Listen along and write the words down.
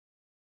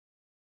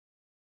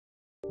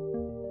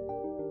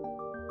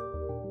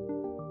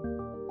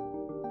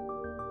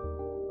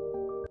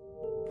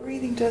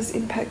Breathing does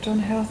impact on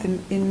health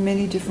in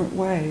many different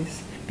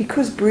ways.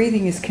 Because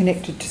breathing is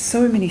connected to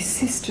so many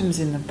systems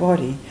in the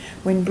body,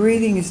 when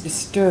breathing is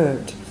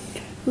disturbed,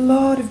 a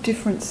lot of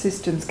different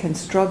systems can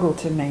struggle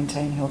to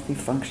maintain healthy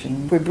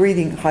functioning. If we're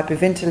breathing,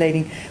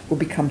 hyperventilating, will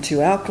become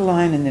too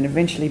alkaline and then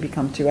eventually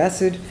become too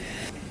acid.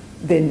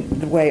 Then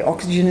the way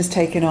oxygen is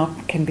taken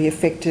up can be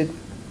affected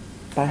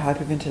by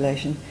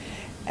hyperventilation.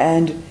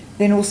 And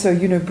then also,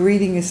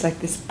 breathing is like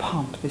this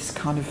pump, this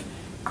kind of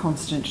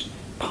constant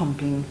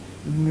pumping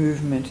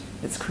movement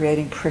that's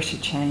creating pressure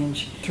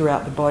change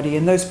throughout the body.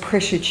 And those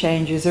pressure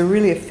changes are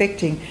really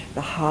affecting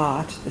the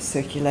heart, the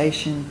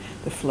circulation,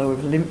 the flow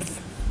of lymph.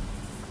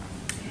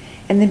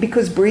 And then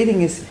because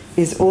breathing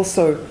is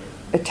also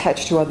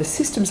attached to other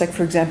systems, like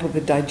for example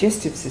the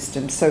digestive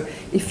system. So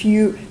if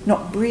you're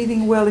not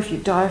breathing well, if your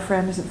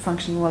diaphragm isn't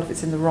functioning well, if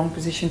it's in the wrong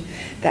position,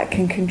 that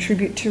can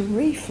contribute to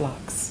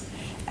reflux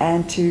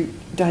and to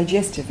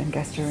digestive and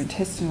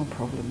gastrointestinal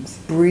problems.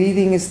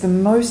 Breathing is the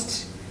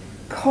most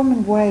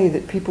common way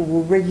that people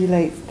will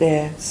regulate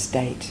their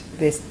state.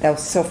 They'll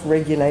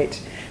self-regulate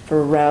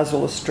for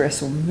arousal or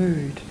stress or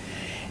mood.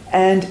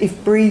 And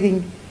if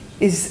breathing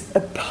is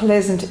a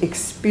pleasant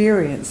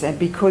experience, and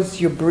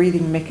because your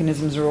breathing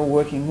mechanisms are all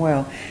working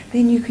well,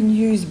 then you can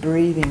use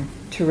breathing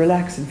to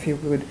relax and feel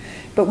good.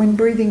 But when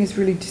breathing is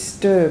really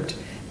disturbed,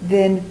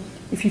 then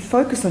if you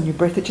focus on your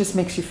breath, it just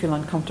makes you feel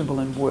uncomfortable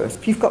and worse.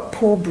 If you've got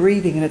poor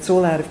breathing and it's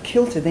all out of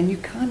kilter, then you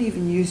can't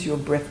even use your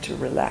breath to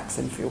relax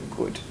and feel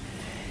good.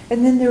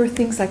 And then there are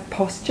things like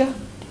posture,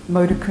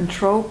 motor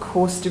control,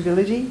 core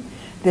stability.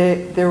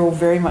 They're all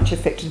very much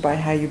affected by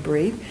how you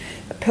breathe.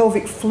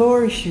 Pelvic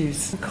floor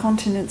issues,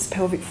 incontinence,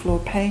 pelvic floor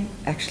pain,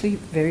 actually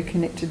very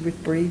connected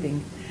with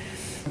breathing.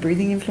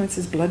 Breathing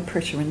influences blood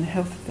pressure and the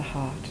health of the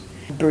heart.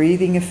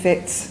 Breathing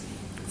affects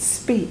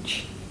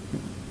speech.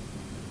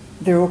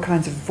 There are all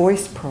kinds of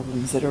voice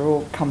problems that are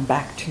all come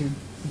back to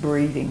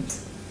breathing.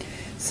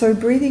 So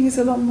breathing is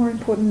a lot more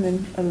important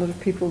than a lot of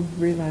people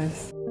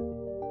realize.